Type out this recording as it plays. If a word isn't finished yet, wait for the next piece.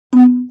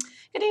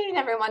Good evening,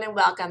 everyone, and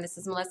welcome. This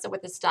is Melissa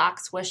with the Stock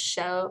Swoosh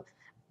Show,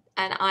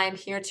 and I'm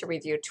here to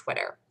review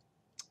Twitter.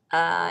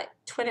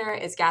 Twitter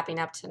is gapping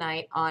up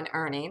tonight on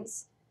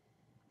earnings.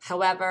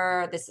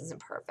 However, this isn't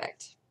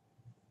perfect.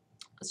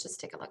 Let's just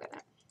take a look at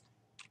it.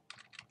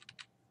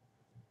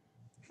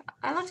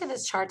 I looked at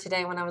this chart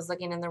today when I was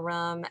looking in the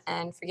room,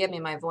 and forgive me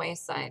my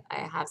voice. I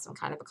have some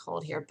kind of a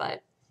cold here,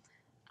 but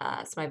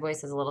so my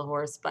voice is a little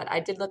hoarse. But I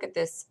did look at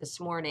this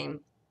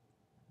morning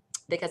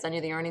because I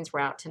knew the earnings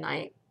were out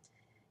tonight.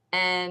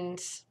 And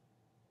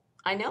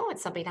I know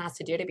it's something it has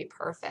to do to be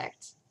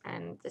perfect,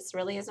 and this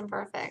really isn't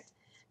perfect.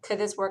 Could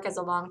this work as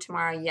a long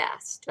tomorrow?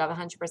 Yes. Do I have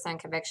 100%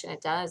 conviction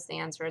it does? The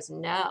answer is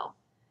no.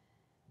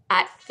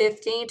 At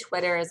 50,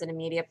 Twitter is an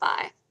immediate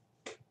buy,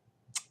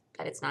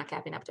 but it's not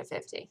gapping up to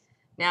 50.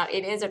 Now,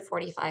 it is at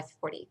 45,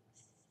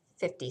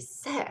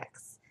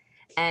 56,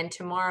 and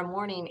tomorrow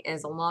morning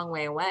is a long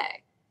way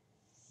away.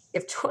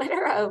 If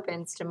Twitter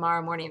opens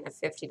tomorrow morning at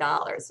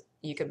 $50,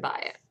 you could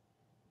buy it.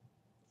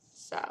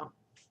 So,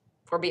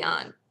 or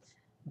beyond.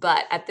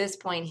 But at this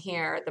point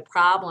here, the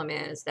problem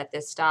is that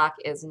this stock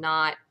is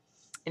not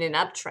in an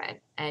uptrend,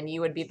 and you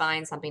would be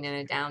buying something in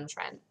a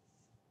downtrend.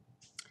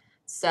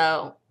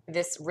 So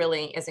this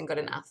really isn't good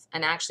enough,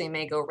 and actually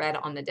may go red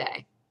on the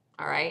day.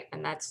 All right,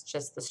 and that's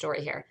just the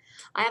story here.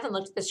 I haven't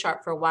looked at this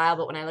chart for a while,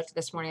 but when I looked at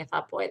this morning, I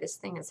thought, boy, this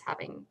thing is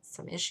having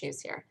some issues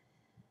here.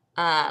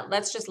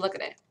 Let's just look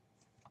at it.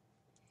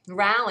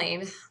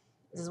 Rallied,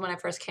 this is when I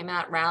first came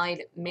out,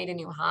 rallied, made a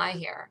new high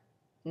here.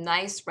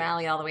 Nice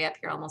rally all the way up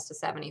here, almost to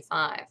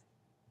 75.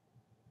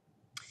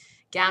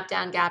 Gap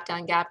down, gap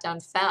down, gap down,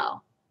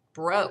 fell.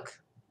 Broke.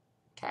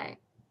 Okay.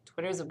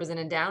 Twitter was in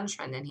a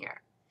downtrend in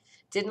here.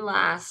 Didn't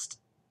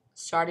last.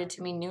 Started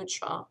to be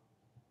neutral.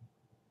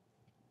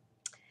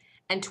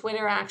 And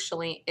Twitter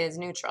actually is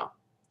neutral.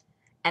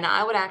 And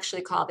I would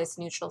actually call this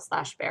neutral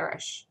 /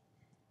 bearish.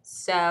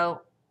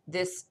 So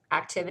this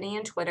activity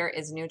in Twitter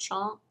is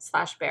neutral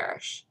 /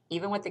 bearish,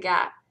 even with the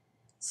gap.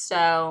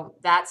 So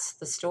that's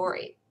the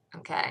story.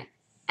 Okay,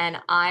 and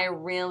I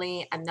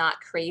really am not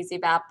crazy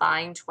about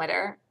buying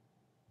Twitter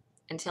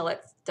until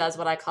it does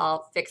what I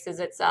call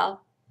fixes itself,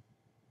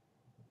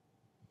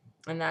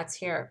 and that's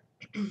here.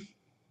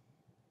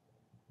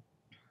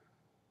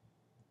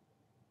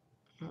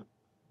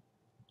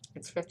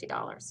 It's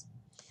 $50.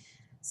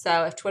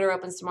 So if Twitter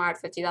opens tomorrow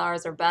at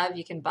 $50 or above,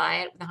 you can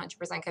buy it with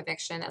 100%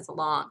 conviction as a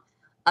long.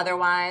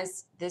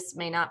 Otherwise, this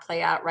may not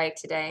play out right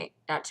today,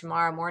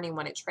 tomorrow morning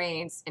when it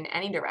trades in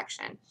any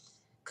direction.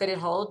 Could it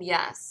hold?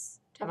 Yes.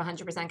 To have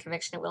 100%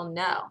 conviction it will?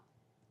 No.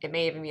 It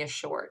may even be a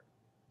short.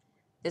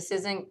 This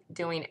isn't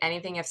doing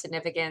anything of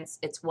significance.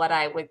 It's what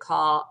I would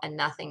call a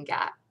nothing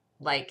gap.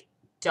 Like,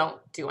 don't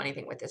do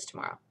anything with this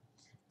tomorrow.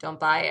 Don't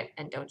buy it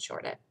and don't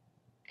short it.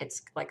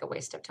 It's like a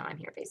waste of time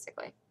here,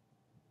 basically.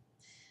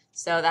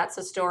 So that's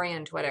the story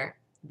on Twitter.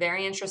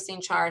 Very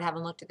interesting chart.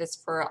 Haven't looked at this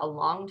for a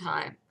long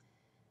time,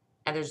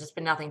 and there's just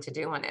been nothing to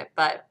do on it.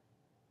 But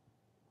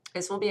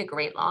this will be a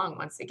great long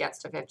once it gets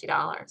to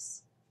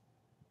 $50.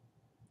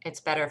 It's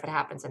better if it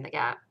happens in the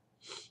gap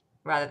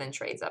rather than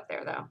trades up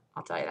there, though.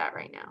 I'll tell you that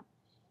right now.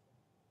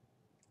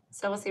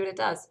 So we'll see what it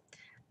does.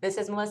 This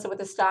is Melissa with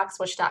the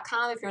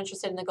StockSwoosh.com. If you're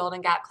interested in the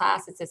Golden Gap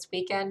class, it's this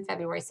weekend,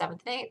 February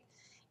 7th and 8th.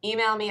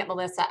 Email me at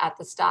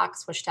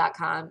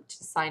melissa@thestockswoosh.com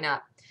to sign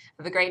up.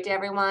 Have a great day,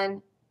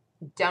 everyone.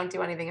 Don't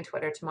do anything on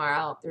Twitter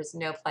tomorrow. There's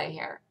no play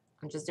here.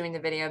 I'm just doing the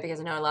video because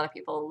I know a lot of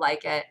people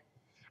like it.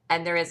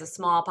 And there is a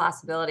small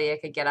possibility it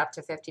could get up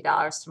to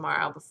 $50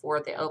 tomorrow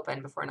before they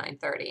open, before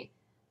 9:30.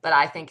 But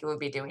I think it would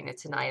be doing it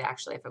tonight,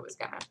 actually, if it was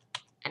going to.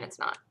 And it's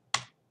not.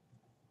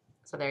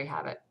 So there you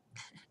have it.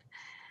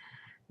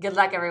 Good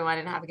luck, everyone,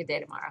 and have a good day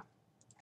tomorrow.